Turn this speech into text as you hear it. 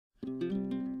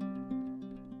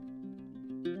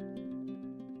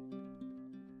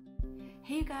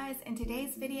Hey you guys, in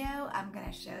today's video I'm going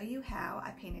to show you how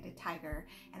I painted a tiger,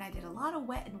 and I did a lot of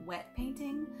wet and wet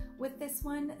painting with this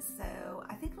one, so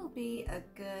I think it'll be a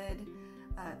good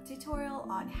tutorial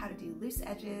on how to do loose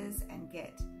edges and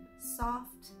get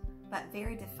soft but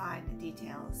very defined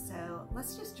details. So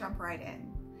let's just jump right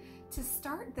in. To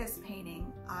start this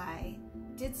painting, I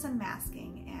did some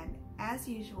masking, and as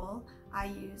usual I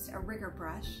used a rigger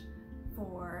brush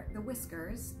for the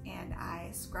whiskers, and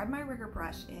I scrub my rigger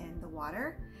brush in the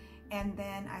water, and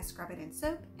then I scrub it in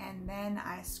soap, and then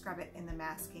I scrub it in the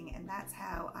masking, and that's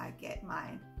how I get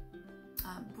my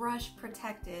brush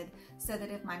protected so that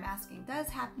if my masking does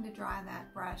happen to dry on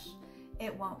that brush,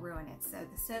 it won't ruin it. So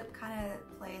the soap kind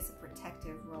of plays a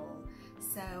protective role.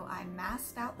 So I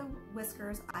masked out the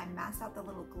whiskers, I masked out the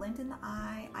little glint in the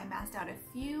eye, I masked out a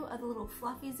few of the little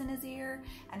fluffies in his ear,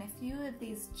 and a few of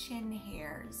these chin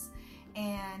hairs.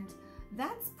 And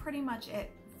that's pretty much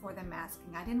it for the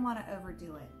masking. I didn't want to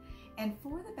overdo it. And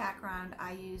for the background,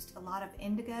 I used a lot of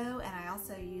indigo, and I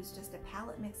also used just a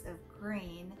palette mix of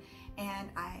green, and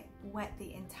I wet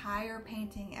the entire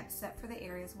painting except for the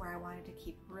areas where I wanted to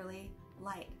keep really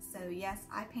light. So yes,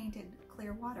 I painted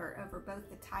clear water over both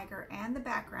the tiger and the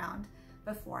background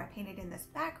before I painted in this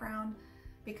background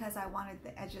because I wanted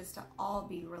the edges to all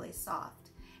be really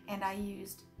soft. And I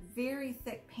used very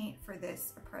thick paint for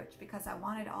this approach because I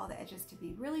wanted all the edges to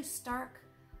be really stark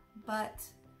but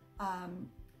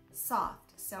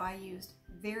soft. So I used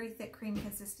very thick cream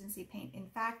consistency paint. In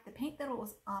fact, the paint that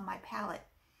was on my palette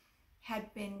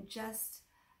had been just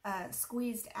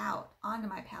squeezed out onto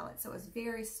my palette, so it was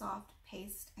very soft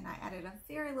paste, and I added a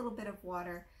very little bit of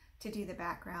water to do the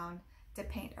background to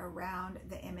paint around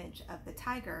the image of the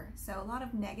tiger. So a lot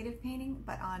of negative painting,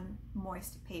 but on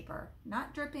moist paper,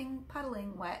 not dripping,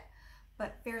 puddling wet,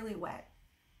 but fairly wet.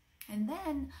 And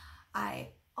then I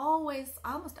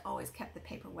almost always kept the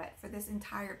paper wet for this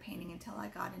entire painting until I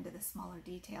got into the smaller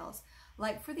details.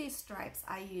 Like for these stripes,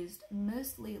 I used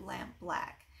mostly lamp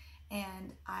black,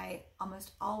 and I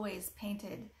almost always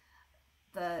painted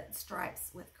the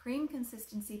stripes with cream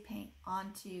consistency paint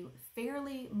onto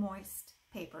fairly moist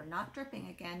paper, not dripping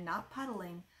again, not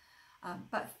puddling,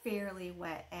 but fairly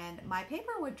wet. And my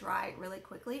paper would dry really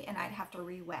quickly and I'd have to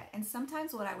re-wet. And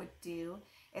sometimes what I would do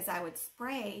is I would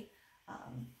spray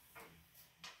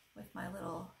with my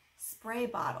little spray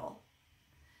bottle,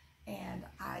 and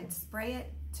I'd spray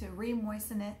it to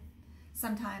re-moisten it.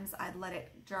 Sometimes I'd let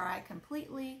it dry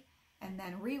completely and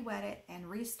then re-wet it and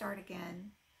restart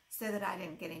again so that I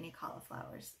didn't get any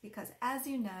cauliflowers. Because as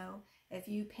you know, if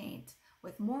you paint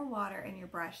with more water in your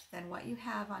brush than what you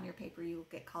have on your paper, you will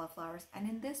get cauliflowers. And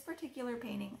in this particular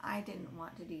painting, I didn't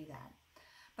want to do that.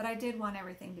 But I did want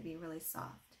everything to be really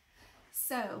soft.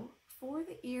 So for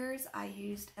the ears, I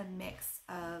used a mix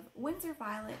of Winsor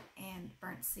Violet and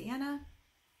Burnt Sienna.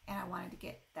 And I wanted to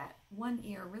get that one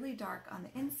ear really dark on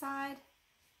the inside.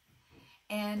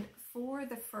 And for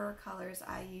the fur colors,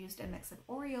 I used a mix of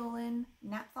Aureolin,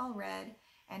 Naphthol Red,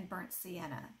 and Burnt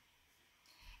Sienna.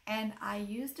 And I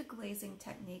used a glazing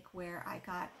technique where I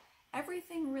got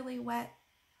everything really wet,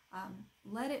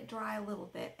 let it dry a little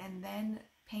bit, and then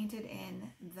painted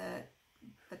in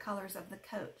the colors of the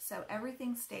coat. So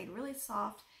everything stayed really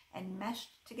soft and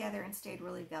meshed together and stayed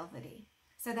really velvety.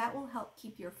 So that will help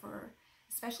keep your fur,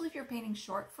 especially if you're painting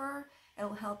short fur,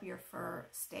 it'll help your fur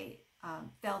stay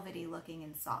velvety looking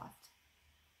and soft.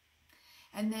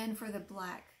 And then for the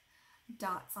black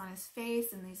dots on his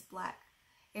face and these black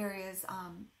areas,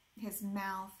 his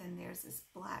mouth, and there's this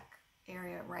black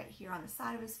area right here on the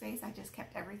side of his face, I just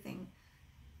kept everything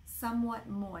somewhat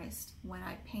moist when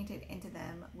I painted into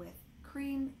them with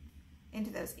cream, into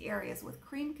those areas with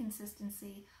cream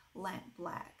consistency lamp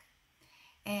black.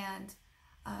 And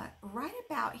right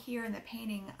about here in the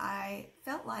painting, I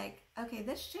felt like, okay,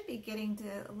 this should be getting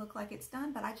to look like it's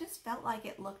done, but I just felt like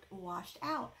it looked washed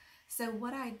out. So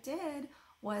what I did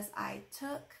was I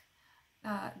took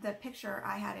the picture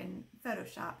I had in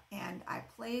Photoshop and I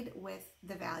played with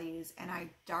the values and I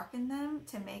darkened them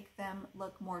to make them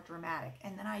look more dramatic.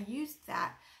 And then I used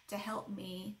that to help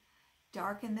me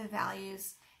darken the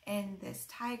values in this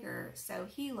tiger so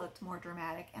he looked more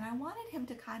dramatic. And I wanted him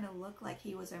to kind of look like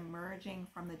he was emerging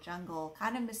from the jungle,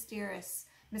 kind of mysterious,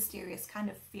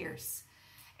 kind of fierce.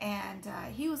 And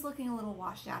he was looking a little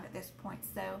washed out at this point.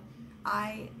 So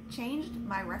I changed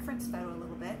my reference photo a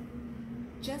little bit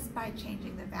just by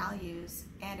changing the values,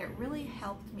 and it really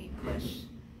helped me push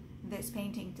this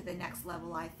painting to the next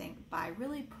level, I think, by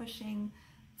really pushing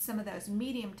some of those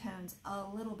medium tones a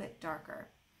little bit darker.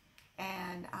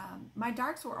 And my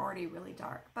darks were already really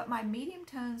dark, but my medium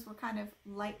tones were kind of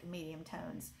light medium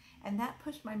tones, and that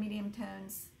pushed my medium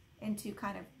tones into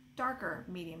kind of darker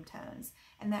medium tones.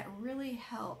 And that really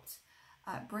helped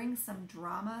bring some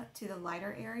drama to the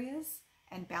lighter areas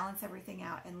and balance everything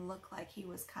out and look like he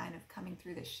was kind of coming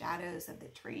through the shadows of the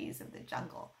trees of the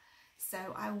jungle. So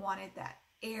I wanted that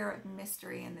air of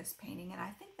mystery in this painting, and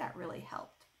I think that really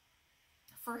helped.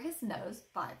 For his nose,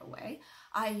 by the way,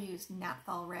 I used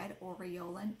Naphthol Red,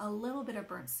 Aureolin, a little bit of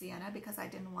burnt sienna because I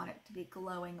didn't want it to be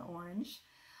glowing orange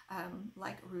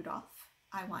like Rudolph.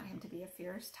 I want him to be a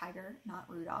fierce tiger, not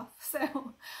Rudolph.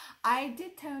 So I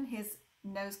did tone his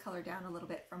nose color down a little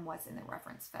bit from what's in the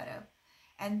reference photo.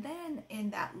 And then in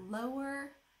that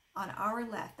lower, on our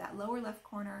left, that lower left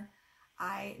corner,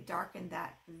 I darkened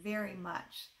that very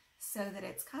much so that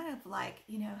it's kind of like,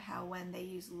 you know, how when they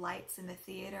use lights in the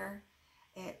theater,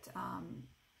 it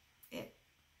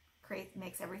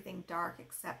makes everything dark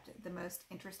except the most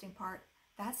interesting part.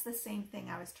 That's the same thing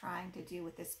I was trying to do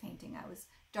with this painting. I was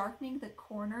darkening the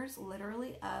corners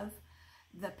literally of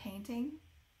the painting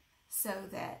so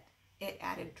that it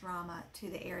added drama to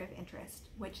the area of interest,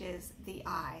 which is the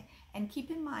eye. And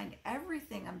keep in mind,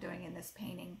 everything I'm doing in this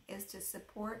painting is to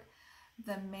support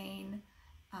the main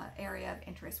area of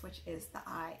interest, which is the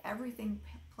eye. Everything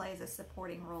plays a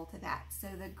supporting role to that. So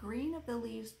the green of the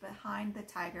leaves behind the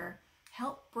tiger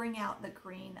help bring out the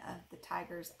green of the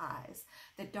tiger's eyes.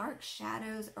 The dark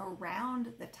shadows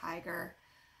around the tiger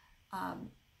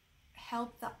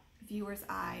help the viewer's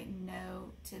eye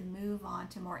know to move on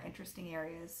to more interesting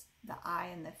areas, the eye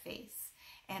and the face.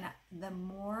 And the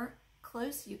more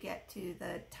close you get to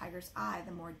the tiger's eye,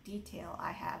 the more detail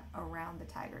I have around the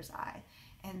tiger's eye.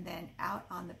 And then out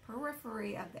on the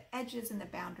periphery of the edges and the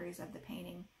boundaries of the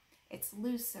painting, it's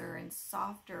looser and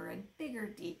softer and bigger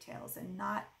details and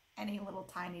not any little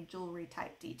tiny jewelry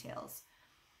type details.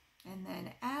 And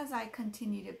then as I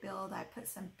continue to build, I put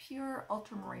some pure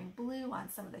ultramarine blue on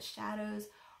some of the shadows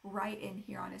right in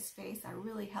here on his face. I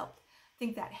really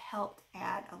think that helped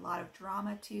add a lot of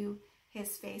drama to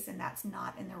his face, and that's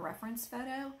not in the reference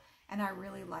photo. And I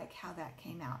really like how that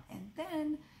came out. And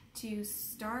then to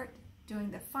start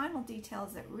doing the final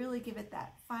details that really give it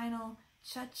that final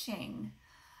cha-ching,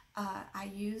 I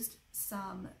used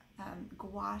some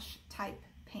gouache type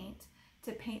paint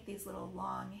to paint these little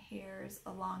long hairs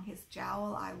along his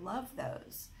jowl. I love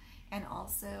those. And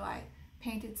also I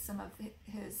painted some of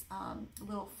his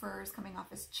little furs coming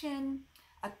off his chin,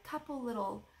 a couple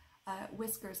little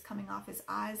whiskers coming off his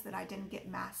eyes that I didn't get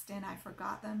masked in. I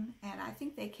forgot them, and I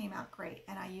think they came out great.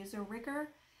 And I use a rigger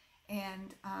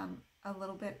and a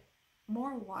little bit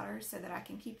more water so that I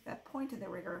can keep the point of the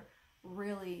rigger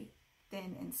really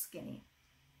thin and skinny.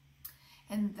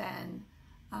 And then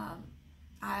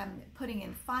I'm putting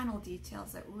in final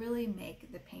details that really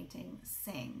make the painting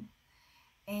sing.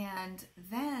 And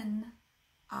then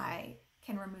I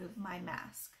can remove my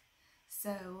mask.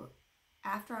 So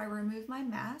after I remove my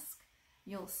mask,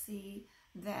 you'll see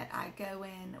that I go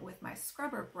in with my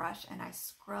scrubber brush and I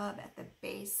scrub at the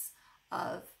base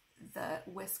of the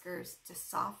whiskers to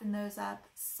soften those up,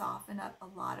 soften up a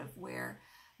lot of where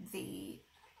the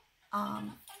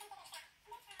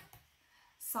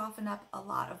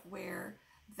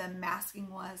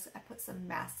masking was. I put some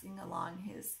masking along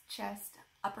his chest,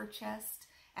 upper chest,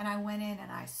 and I went in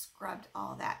and I scrubbed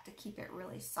all that to keep it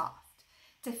really soft.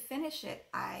 To finish it,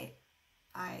 I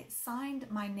signed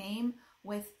my name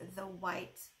with the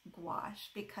white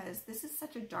gouache because this is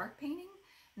such a dark painting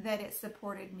that it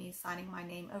supported me signing my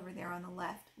name over there on the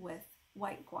left with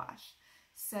white gouache.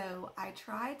 So I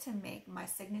tried to make my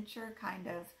signature kind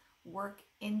of work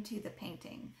into the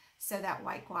painting so that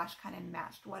white gouache kind of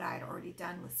matched what I had already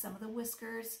done with some of the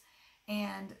whiskers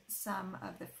and some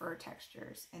of the fur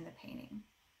textures in the painting.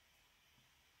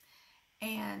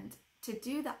 And to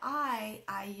do the eye,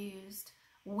 I used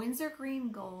Winsor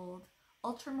Green Gold,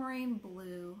 Ultramarine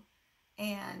Blue,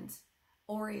 and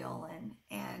Aureolin.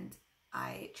 And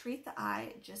I treat the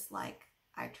eye just like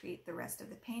I treat the rest of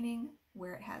the painting,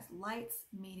 where it has lights,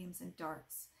 mediums, and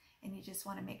darks. And you just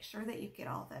want to make sure that you get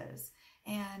all those.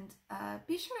 And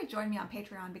be sure to join me on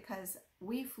Patreon because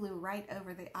we flew right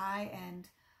over the eye and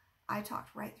I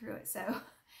talked right through it. So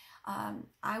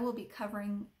I will be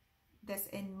covering this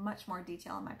in much more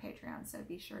detail on my Patreon. So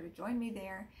be sure to join me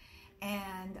there.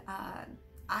 And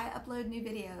I upload new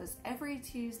videos every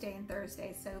Tuesday and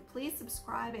Thursday. So please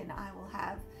subscribe and I will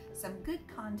have some good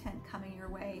content coming your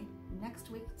way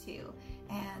next week too.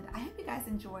 And I hope you guys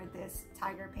enjoyed this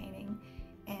tiger painting.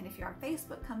 And if you're on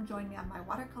Facebook, come join me on my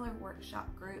watercolor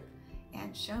workshop group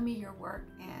and show me your work,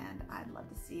 and I'd love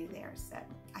to see you there. So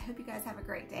I hope you guys have a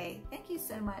great day. Thank you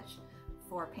so much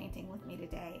for painting with me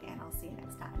today, and I'll see you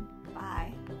next time.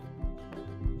 Bye.